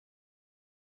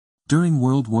During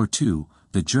World War II,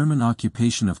 the German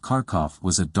occupation of Kharkov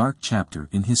was a dark chapter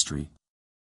in history.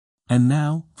 And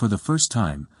now, for the first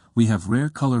time, we have rare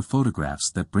color photographs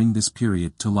that bring this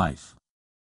period to life.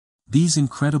 These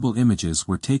incredible images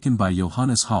were taken by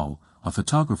Johannes Hähle, a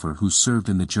photographer who served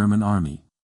in the German army.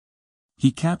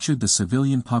 He captured the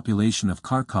civilian population of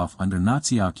Kharkov under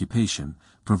Nazi occupation,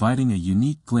 providing a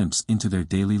unique glimpse into their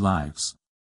daily lives.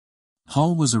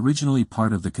 Hähle was originally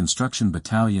part of the Construction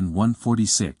Battalion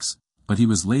 146, but he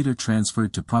was later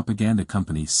transferred to Propaganda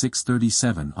Company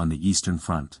 637 on the Eastern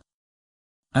Front.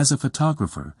 As a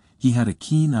photographer, he had a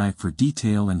keen eye for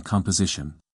detail and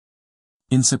composition.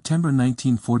 In September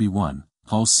 1941,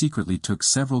 Hähle secretly took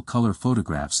several color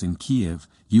photographs in Kiev,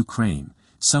 Ukraine,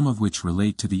 some of which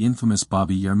relate to the infamous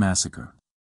Babi Yar massacre.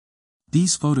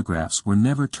 These photographs were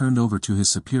never turned over to his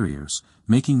superiors,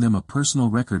 making them a personal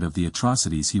record of the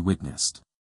atrocities he witnessed.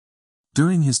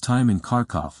 During his time in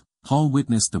Kharkov, Hähle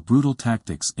witnessed the brutal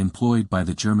tactics employed by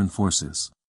the German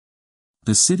forces.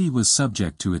 The city was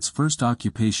subject to its first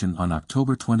occupation on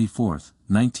October 24,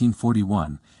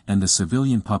 1941, and the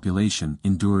civilian population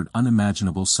endured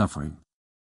unimaginable suffering.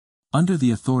 Under the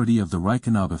authority of the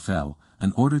Reichenbefehl,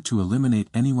 in order to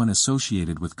eliminate anyone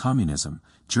associated with communism,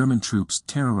 German troops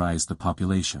terrorized the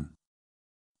population.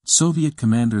 Soviet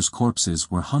commanders' corpses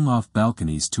were hung off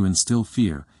balconies to instill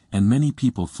fear, and many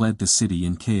people fled the city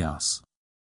in chaos.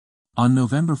 On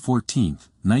November 14,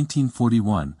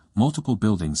 1941, multiple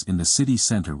buildings in the city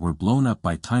center were blown up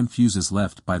by time fuses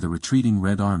left by the retreating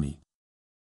Red Army.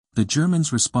 The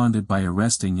Germans responded by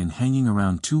arresting and hanging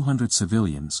around 200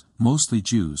 civilians, mostly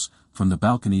Jews, from the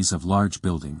balconies of large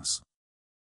buildings.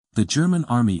 The German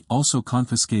army also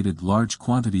confiscated large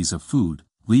quantities of food,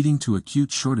 leading to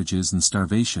acute shortages and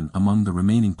starvation among the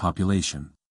remaining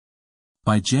population.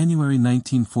 By January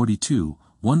 1942,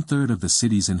 one-third of the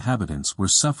city's inhabitants were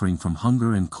suffering from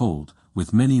hunger and cold,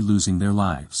 with many losing their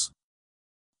lives.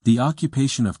 The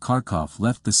occupation of Kharkov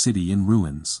left the city in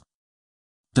ruins.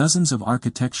 Dozens of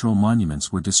architectural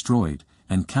monuments were destroyed,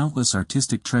 and countless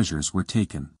artistic treasures were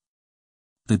taken.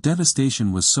 The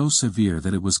devastation was so severe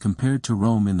that it was compared to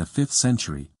Rome in the 5th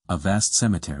century, a vast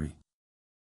cemetery.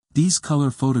 These color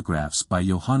photographs by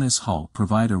Johannes Hähle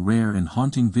provide a rare and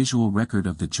haunting visual record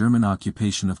of the German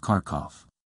occupation of Kharkov.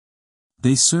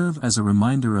 They serve as a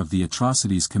reminder of the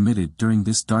atrocities committed during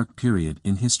this dark period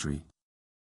in history.